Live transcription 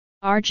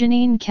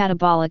Arginine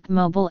catabolic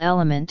mobile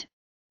element,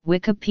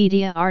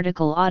 Wikipedia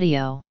article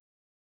audio.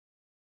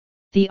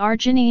 The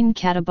arginine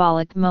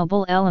catabolic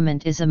mobile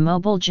element is a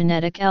mobile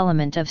genetic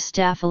element of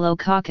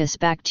Staphylococcus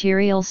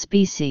bacterial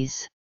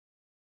species.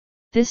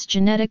 This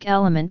genetic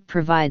element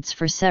provides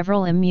for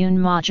several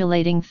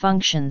immune-modulating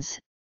functions,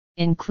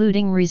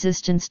 including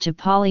resistance to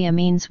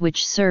polyamines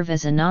which serve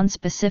as a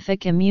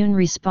nonspecific immune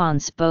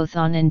response both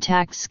on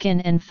intact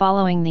skin and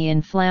following the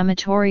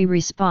inflammatory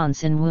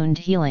response in wound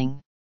healing.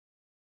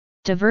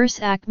 Diverse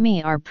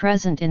acme are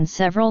present in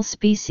several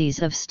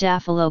species of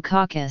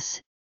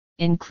Staphylococcus,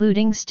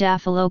 including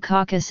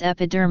Staphylococcus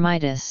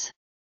epidermidis.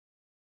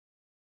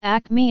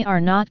 Acme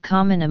are not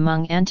common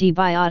among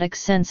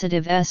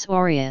antibiotic-sensitive S.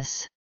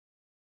 aureus.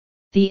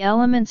 The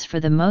elements for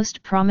the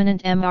most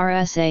prominent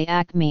MRSA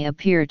acme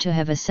appear to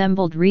have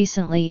assembled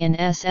recently in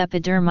S.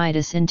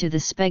 epidermidis into the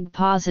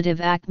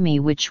SPEG-positive acme,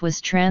 which was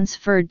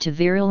transferred to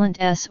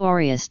virulent S.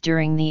 aureus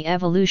during the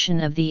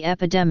evolution of the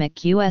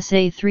epidemic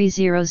USA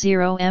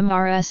 300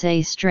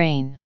 MRSA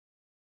strain.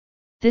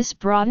 This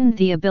broadened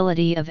the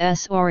ability of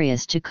S.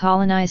 aureus to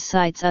colonize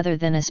sites other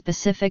than a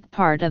specific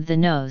part of the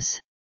nose.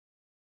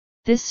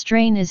 This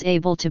strain is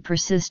able to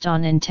persist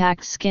on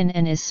intact skin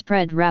and is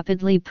spread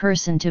rapidly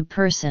person to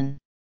person.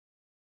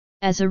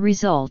 As a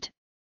result,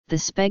 the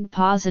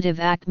SPEG-positive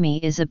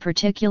acme is a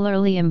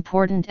particularly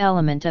important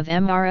element of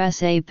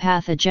MRSA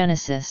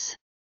pathogenesis.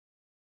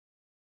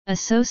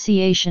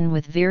 Association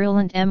with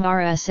virulent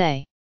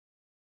MRSA.